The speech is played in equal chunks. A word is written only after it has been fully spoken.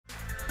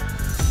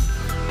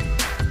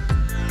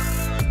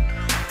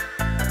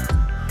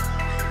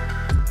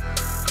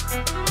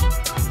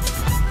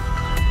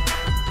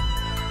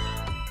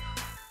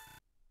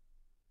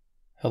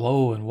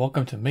Hello and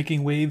welcome to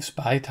Making Waves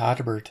by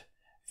todderbert.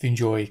 If you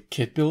enjoy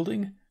kit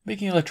building,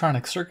 making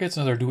electronic circuits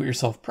and other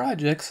do-it-yourself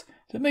projects,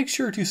 then make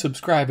sure to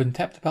subscribe and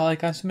tap the bell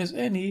icon to miss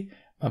any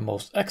of my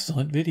most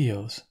excellent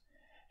videos.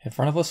 In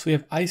front of us we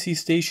have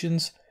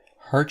ICStation's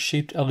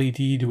heart-shaped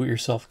LED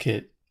do-it-yourself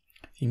kit.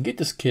 You can get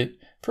this kit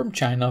from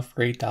China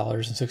for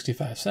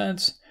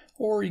 $8.65,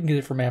 or you can get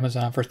it from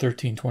Amazon for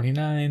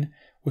 $13.29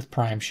 with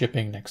Prime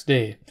shipping next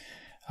day.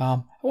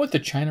 I went the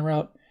China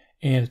route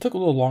and it took a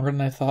little longer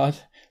than I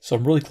thought. So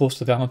I'm really close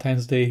to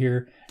Valentine's Day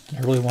here, and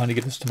I really wanted to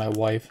give this to my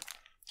wife.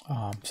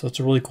 So it's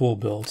a really cool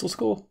build. So let's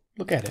go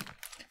look at it.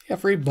 Yeah,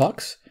 for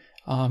 $8,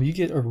 you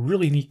get a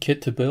really neat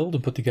kit to build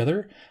and put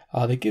together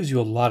that gives you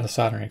a lot of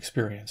soldering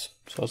experience.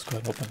 So let's go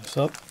ahead and open this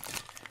up.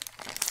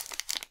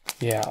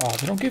 Yeah,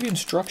 they don't give you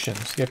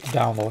instructions. You have to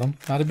download them.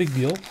 Not a big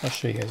deal. I'll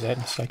show you guys that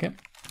in a second.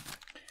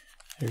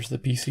 There's the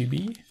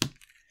PCB.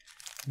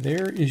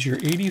 There is your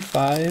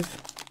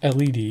 85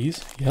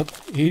 LEDs. Yep,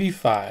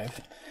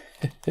 85.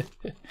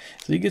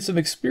 So you get some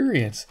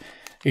experience.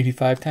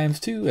 85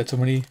 times 2, that's how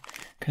many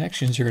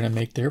connections you're going to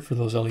make there for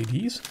those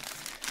LEDs.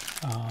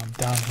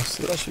 Let's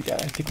see what else we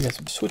got. I think we got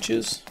some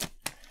switches.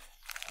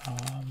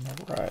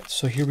 Alright,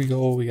 so here we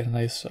go. We got a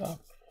nice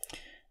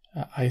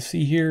IC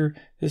here.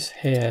 This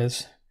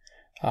has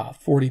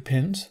 40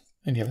 pins,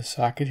 and you have a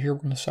socket here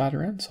we're going to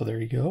solder in. So there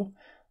you go.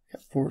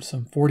 Got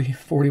some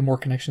 40 more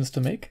connections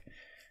to make.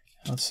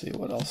 Let's see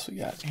what else we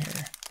got in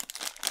here.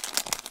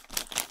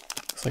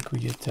 Looks like we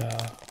get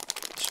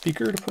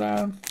speaker to put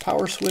on,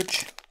 power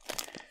switch.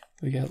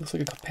 We got, looks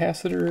like a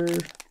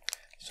capacitor,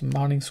 some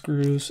mounting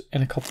screws,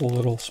 and a couple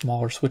little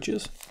smaller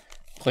switches,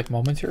 look like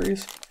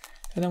momentaries.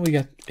 And then we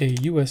got a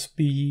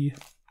USB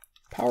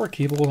power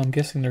cable, and I'm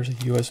guessing there's a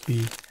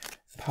USB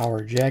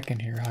power jack in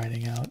here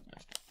hiding out.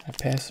 I'm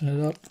passing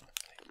it up.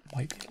 I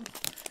might be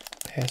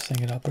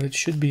passing it up, but it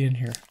should be in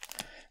here.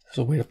 There's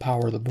a way to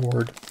power the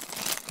board.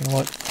 You know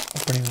what?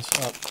 Opening this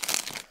up.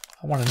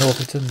 I want to know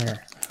if it's in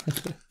there.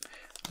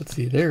 Let's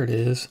see, there it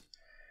is.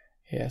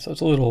 Yeah, so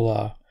it's a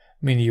little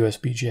mini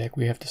USB jack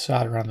we have to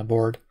solder on the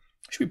board.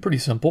 Should be pretty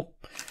simple.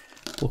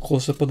 A little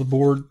close up of the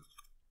board.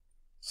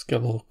 It's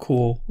got little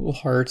cool little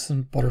hearts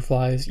and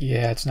butterflies.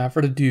 Yeah, it's not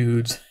for the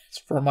dudes. It's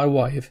for my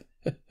wife.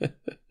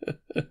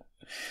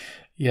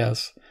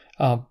 Yes.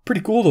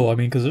 Pretty cool though, I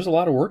mean, because there's a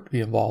lot of work to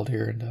be involved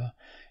here. And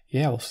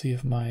yeah, we'll see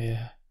if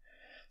my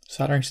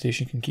soldering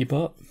station can keep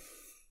up.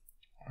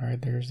 All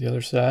right, there's the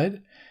other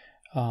side.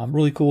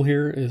 Really cool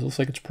here is it looks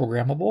like it's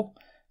programmable.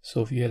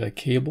 So if you had a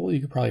cable, you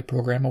could probably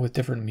program it with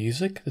different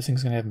music. This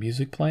thing's going to have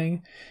music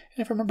playing.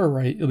 And if I remember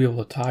right, you'll be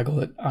able to toggle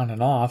it on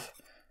and off.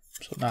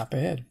 So not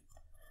bad.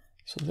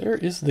 So there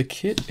is the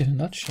kit in a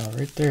nutshell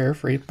right there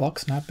for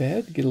 $8. Not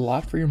bad. You get a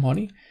lot for your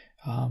money.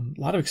 A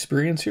lot of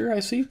experience here, I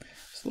see.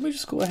 So let me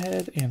just go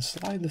ahead and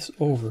slide this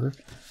over.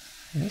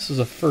 And this is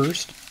a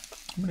first.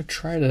 I'm going to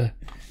try to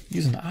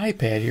use an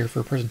iPad here for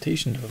a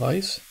presentation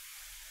device.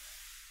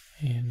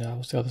 And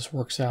we'll see how this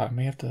works out. I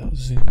may have to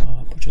zoom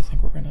up, which I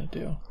think we're going to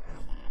do.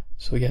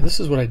 So yeah, this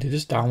is what I did.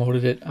 Just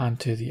downloaded it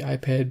onto the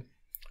iPad.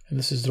 And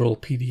this is the little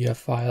PDF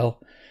file,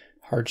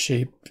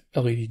 heart-shaped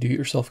LED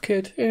do-it-yourself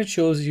kit. And it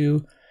shows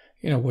you,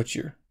 what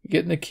you're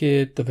getting the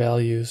kit, the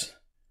values.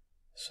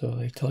 So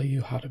they tell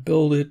you how to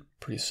build it.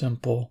 Pretty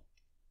simple.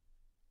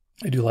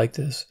 I do like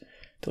this.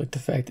 I like the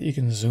fact that you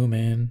can zoom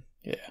in.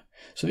 Yeah.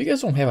 So if you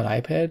guys don't have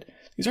an iPad,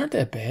 these aren't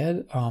that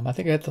bad. I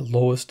think I got the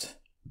lowest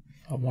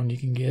one you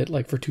can get,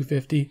 like for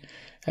 $2.50.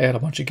 I got a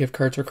bunch of gift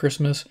cards for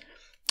Christmas.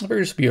 I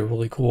figured this would be a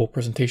really cool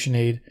presentation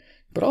aid,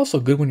 but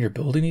also good when you're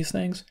building these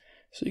things,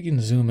 so you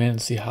can zoom in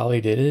and see how they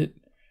did it.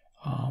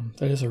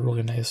 That is a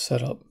really nice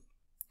setup.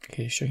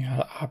 Okay, showing you how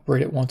to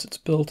operate it once it's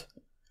built.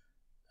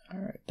 All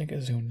right, I think I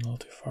zoomed a little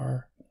too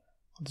far.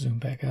 I'll zoom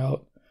back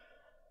out.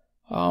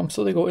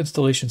 So they go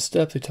installation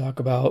steps. They talk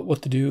about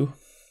what to do.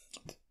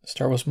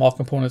 Start with small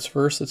components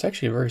first. It's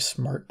actually a very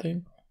smart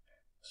thing.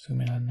 Zoom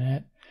in on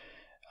that.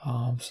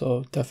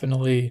 So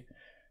definitely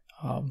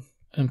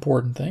an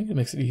important thing. It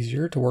makes it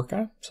easier to work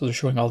on. So they're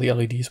showing all the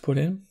LEDs put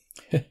in.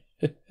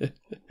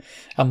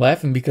 I'm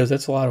laughing because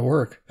that's a lot of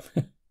work.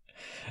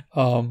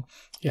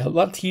 Yeah, a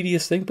lot of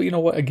tedious thing, but you know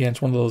what? Again,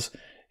 it's one of those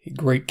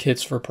great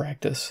kits for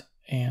practice.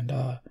 And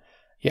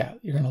yeah,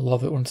 you're going to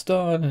love it when it's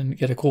done and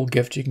get a cool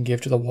gift you can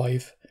give to the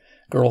wife,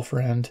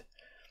 girlfriend,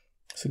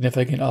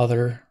 significant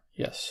other.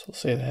 Yes, we'll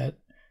say that.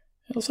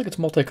 It looks like it's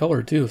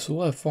multicolored too, so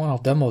we'll have fun. I'll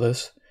demo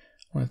this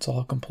when it's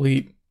all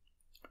complete.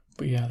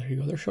 But yeah, there you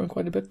go. They're showing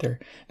quite a bit there.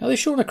 Now they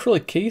show an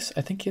acrylic case.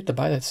 I think you have to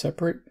buy that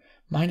separate.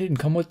 Mine didn't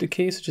come with the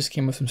case. It just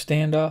came with some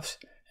standoffs.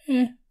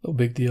 No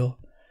big deal.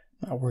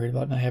 Not worried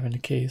about not having the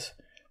case.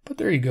 But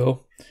there you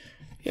go.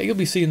 Yeah, you'll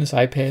be seeing this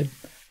iPad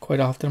quite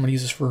often. I'm going to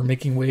use this for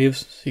making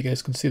waves so you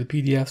guys can see the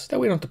PDFs. That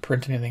way you don't have to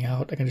print anything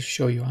out. I can just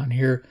show you on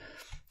here.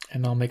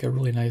 And I'll make a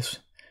really nice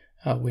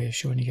way of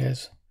showing you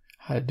guys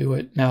how to do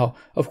it. Now,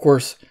 of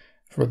course,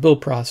 for a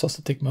build process,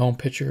 I'll take my own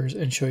pictures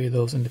and show you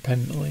those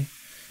independently.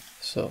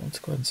 So let's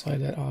go ahead and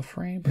slide that off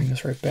frame. Bring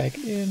this right back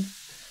in.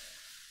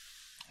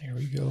 There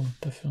we go.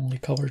 Definitely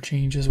color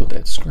changes with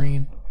that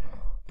screen.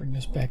 Bring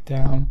this back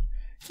down.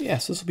 yeah,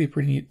 so this will be a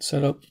pretty neat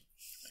setup.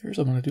 Here's,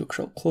 I'm going to do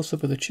a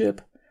close-up of the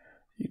chip.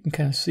 You can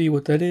kind of see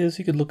what that is.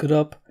 You could look it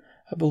up.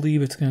 I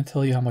believe it's going to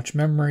tell you how much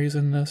memory is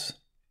in this.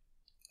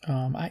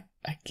 I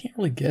can't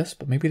really guess,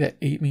 but maybe that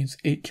 8 means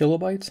 8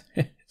 kilobytes.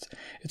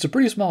 It's a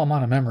pretty small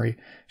amount of memory.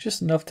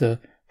 Just enough to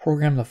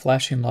program the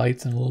flashing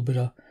lights and a little bit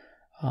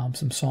of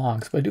some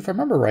songs. But if I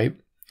remember right,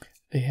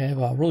 they have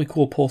a really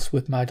cool pulse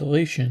width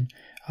modulation,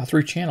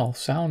 3-channel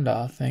sound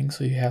thing.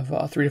 So you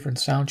have 3 different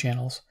sound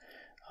channels.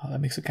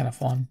 That makes it kind of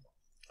fun.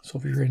 So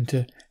if you're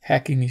into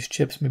hacking these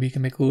chips, maybe you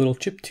can make a little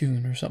chip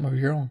tune or something of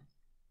your own.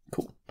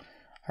 Cool.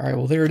 All right,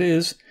 well, there it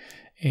is.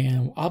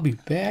 And I'll be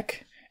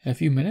back in a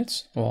few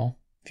minutes, well,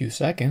 a few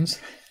seconds,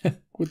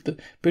 with the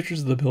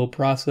pictures of the build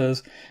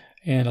process.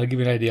 And I'll give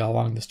you an idea how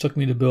long this took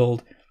me to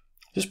build.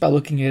 Just by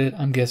looking at it,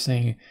 I'm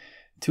guessing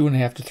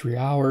 2.5 to 3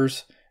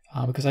 hours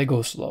because I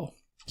go slow.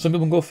 Some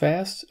people go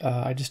fast.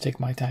 I just take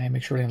my time,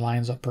 make sure everything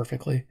lines up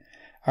perfectly.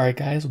 All right,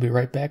 guys, we'll be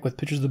right back with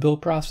pictures of the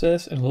build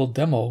process and a little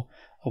demo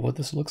of what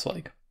this looks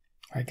like.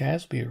 All right,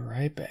 guys, we'll be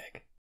right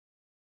back.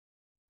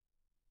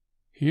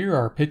 Here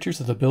are pictures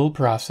of the build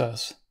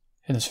process.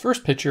 In this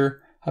first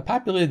picture, I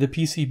populated the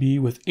PCB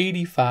with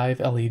 85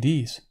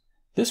 LEDs.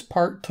 This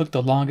part took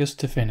the longest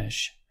to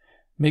finish.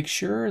 Make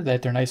sure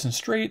that they're nice and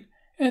straight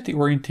and that the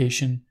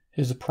orientation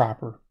is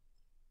proper.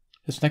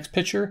 This next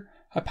picture,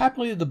 I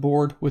populated the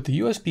board with the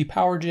USB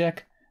power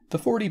jack, the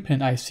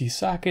 40-pin IC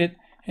socket,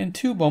 and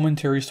 2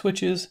 momentary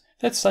switches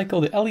that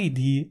cycle the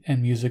LED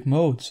and music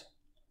modes.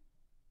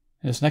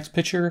 In this next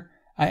picture,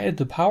 I added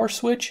the power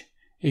switch,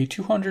 a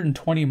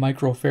 220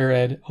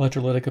 microfarad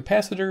electrolytic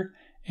capacitor,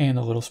 and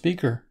a little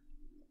speaker.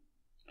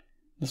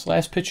 This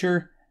last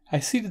picture, I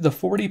seated the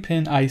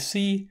 40-pin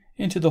IC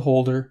into the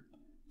holder.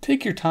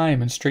 Take your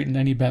time and straighten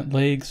any bent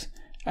legs.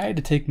 I had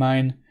to take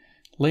mine,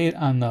 lay it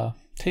on the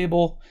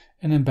table,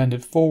 and then bend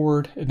it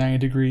forward at 90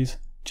 degrees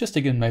just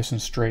to get them nice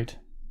and straight.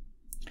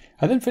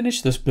 I then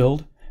finished this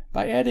build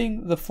by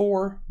adding the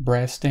 4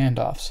 brass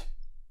standoffs.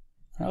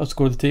 All right, let's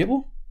go to the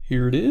table.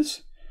 Here it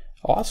is.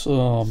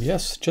 Awesome.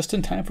 Yes, just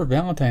in time for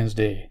Valentine's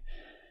Day.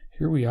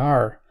 Here we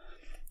are.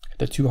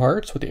 The 2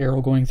 hearts with the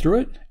arrow going through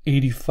it.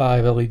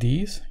 85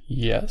 LEDs.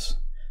 Yes.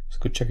 Let's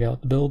go check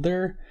out the build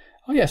there.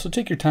 Oh yeah, so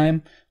take your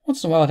time.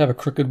 Once in a while I'd have a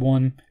crooked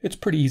one. It's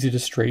pretty easy to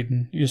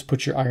straighten. You just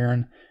put your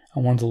iron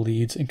on one of the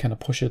leads and kind of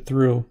push it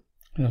through.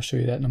 And I'll show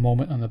you that in a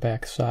moment on the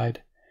back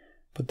side.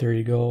 But there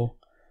you go.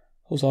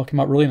 Those all came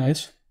out really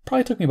nice.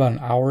 Probably took me about an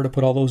hour to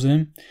put all those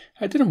in.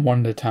 I did them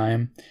one at a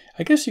time.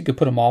 I guess you could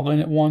put them all in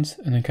at once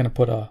and then kind of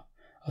put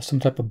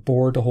some type of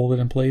board to hold it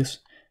in place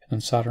and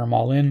then solder them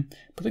all in.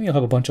 But then you'll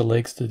have a bunch of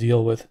legs to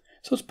deal with.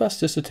 So it's best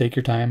just to take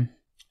your time,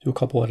 do a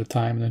couple at a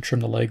time, and then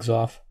trim the legs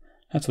off.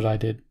 That's what I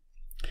did.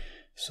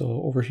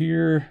 So over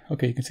here,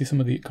 okay, you can see some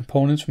of the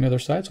components from the other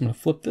side. So I'm going to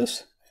flip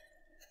this.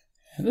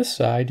 And this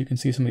side, you can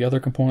see some of the other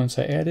components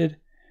I added.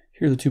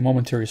 Here are the 2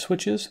 momentary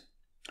switches.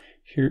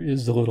 Here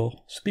is the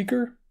little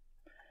speaker,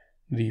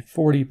 the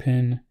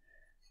 40-pin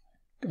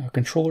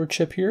controller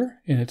chip here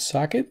in its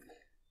socket.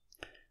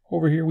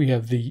 Over here we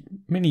have the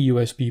mini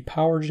USB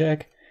power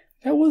jack.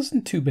 That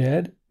wasn't too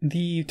bad.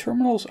 The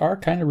terminals are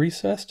kind of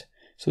recessed,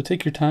 so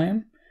take your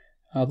time.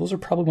 Those are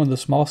probably one of the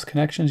smallest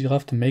connections you'll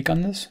have to make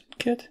on this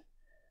kit.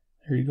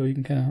 There you go. You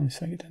can kind of, let me see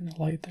if I get in the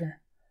light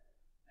there.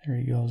 There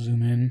you go.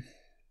 Zoom in.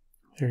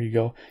 There you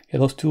go. Yeah,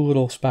 those 2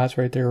 little spots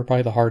right there are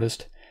probably the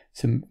hardest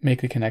to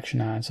make the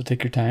connection on, so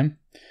take your time.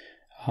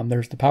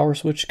 There's the power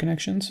switch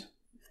connections.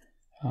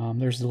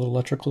 There's the little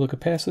electrical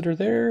capacitor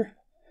there.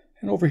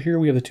 And over here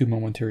we have the 2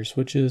 momentary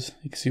switches.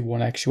 You can see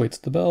one actuates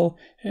the bell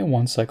and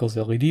one cycles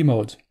the LED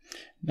modes.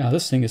 Now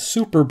this thing is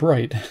super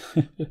bright.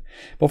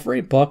 But for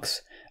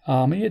 $8,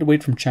 you had to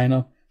wait from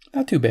China.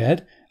 Not too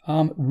bad.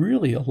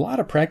 Really a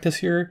lot of practice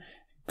here.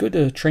 Good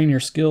to train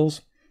your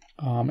skills.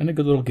 And a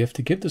good little gift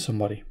to give to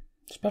somebody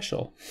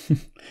special.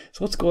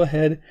 So let's go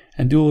ahead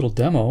and do a little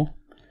demo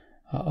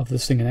of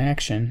this thing in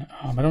action.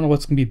 I don't know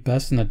what's going to be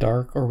best in the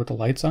dark or with the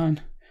lights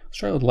on. Let's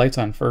try with the lights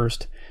on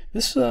first.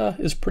 This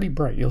is pretty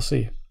bright, you'll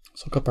see.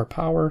 Let's hook up our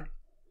power.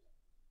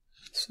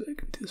 So I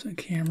can do this on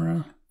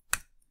camera.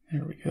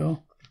 There we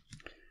go.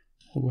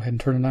 We'll go ahead and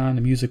turn it on.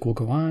 The music will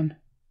go on.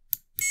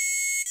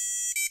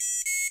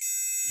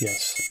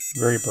 Yes,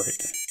 very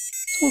bright.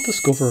 So let this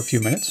go for a few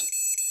minutes.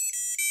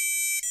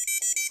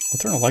 I'll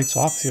turn the lights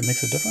off, see if it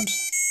makes a difference.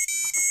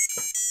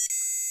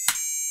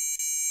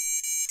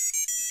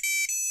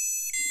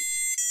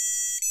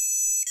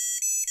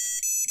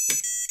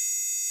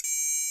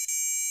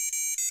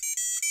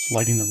 It's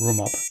lighting the room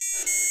up.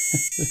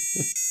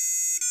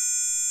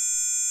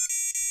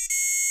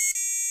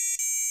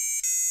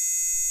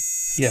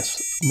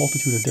 Yes, a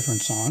multitude of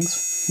different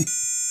songs.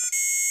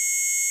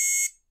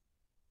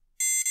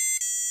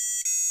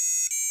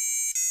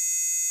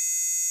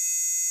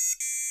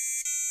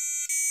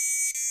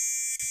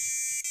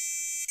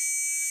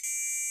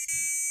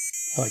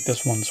 I like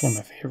this one. It's one of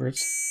my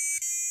favorites.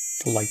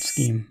 The light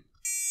scheme.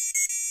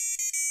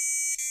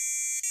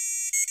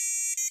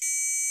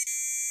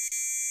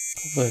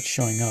 Hopefully it's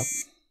showing up.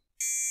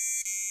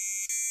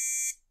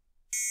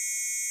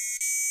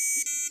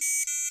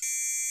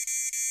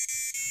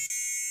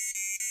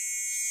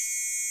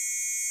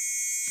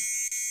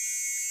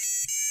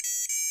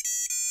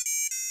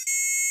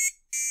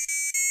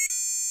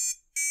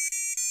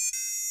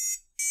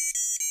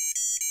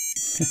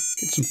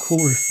 Get some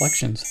cool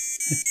reflections.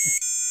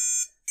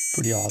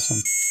 Pretty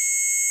awesome.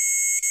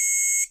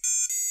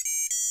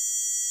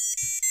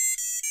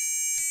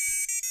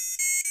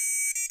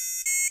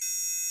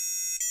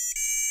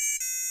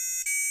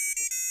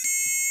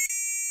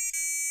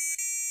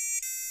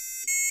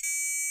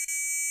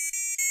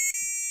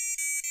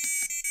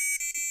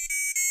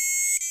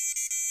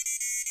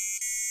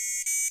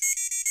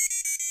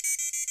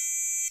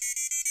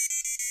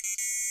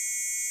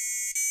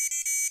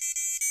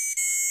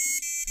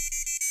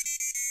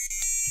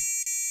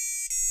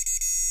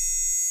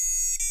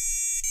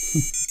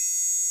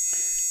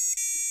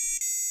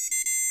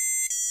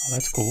 Oh,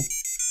 that's cool.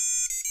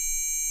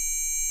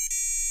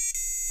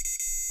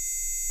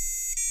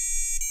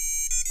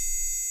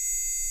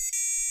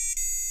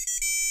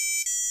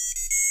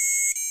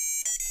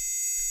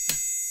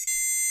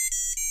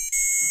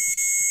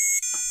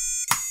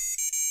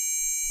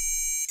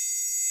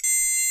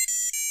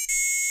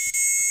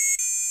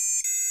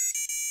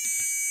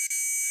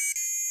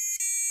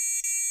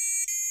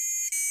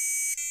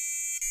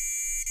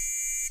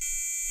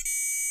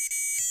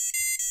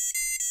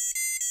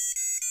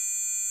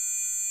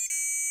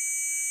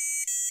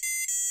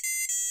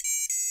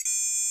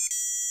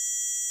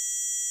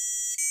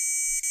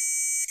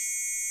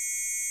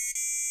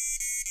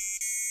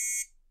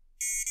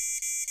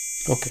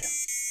 Okay,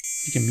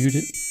 you can mute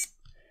it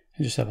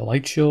and just have a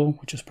light show,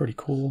 which is pretty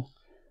cool.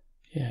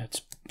 Yeah,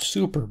 it's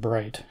super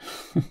bright.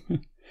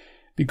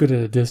 Be good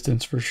at a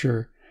distance for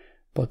sure.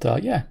 But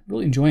yeah,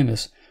 really enjoying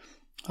this.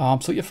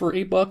 So yeah, for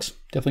 $8,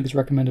 definitely gets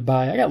recommended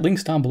buy. I got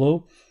links down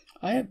below.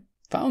 I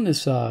found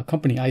this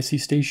company,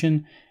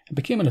 ICStation, and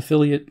became an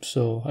affiliate.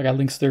 So I got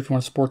links there if you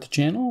want to support the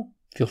channel.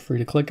 Feel free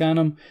to click on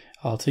them.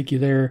 I'll take you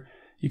there.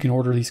 You can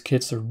order these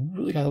kits. They're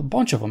really got a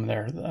bunch of them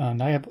there.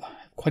 And I have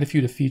quite a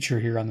few to feature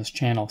here on this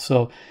channel.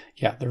 So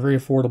yeah, they're very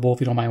affordable if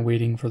you don't mind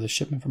waiting for the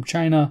shipment from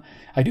China.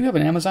 I do have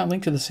an Amazon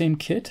link to the same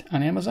kit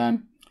on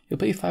Amazon. You'll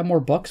pay $5 more,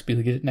 but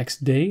you'll get it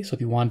next day. So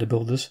if you wanted to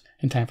build this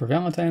in time for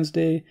Valentine's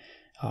Day,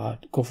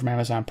 go from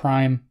Amazon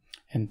Prime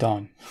and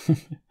done.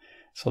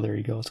 So there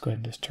you go. Let's go ahead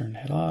and just turn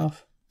that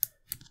off.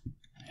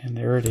 And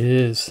there it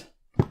is.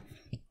 Let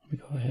me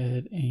go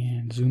ahead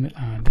and zoom it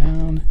on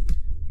down.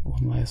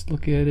 One last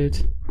look at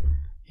it.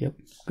 Yep,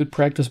 good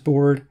practice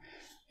board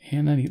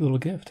and a neat little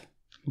gift.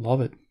 Love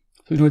it.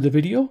 If you enjoyed the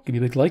video, give me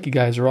a big like. You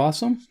guys are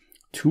awesome.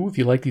 2, if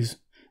you like these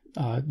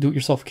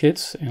do-it-yourself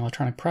kits and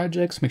electronic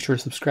projects, make sure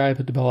to subscribe,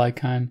 hit the bell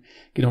icon,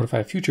 get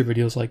notified of future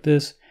videos like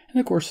this. And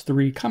of course,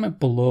 3, comment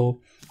below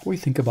what you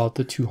think about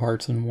the 2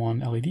 hearts and 1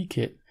 LED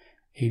kit.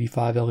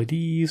 85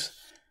 LEDs,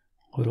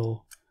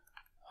 little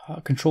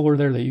controller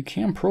there that you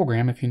can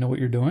program if you know what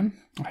you're doing.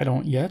 I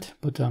don't yet,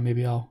 but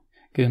maybe I'll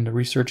get into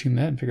researching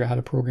that and figure out how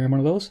to program one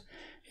of those.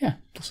 Yeah,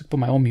 just put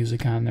my own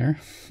music on there.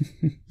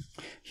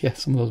 Yeah,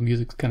 some of those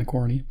music's kind of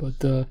corny,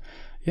 but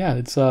yeah,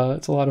 it's a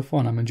lot of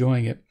fun. I'm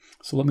enjoying it.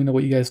 So let me know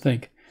what you guys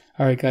think.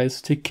 All right,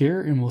 guys, take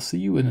care, and we'll see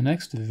you in the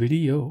next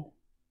video.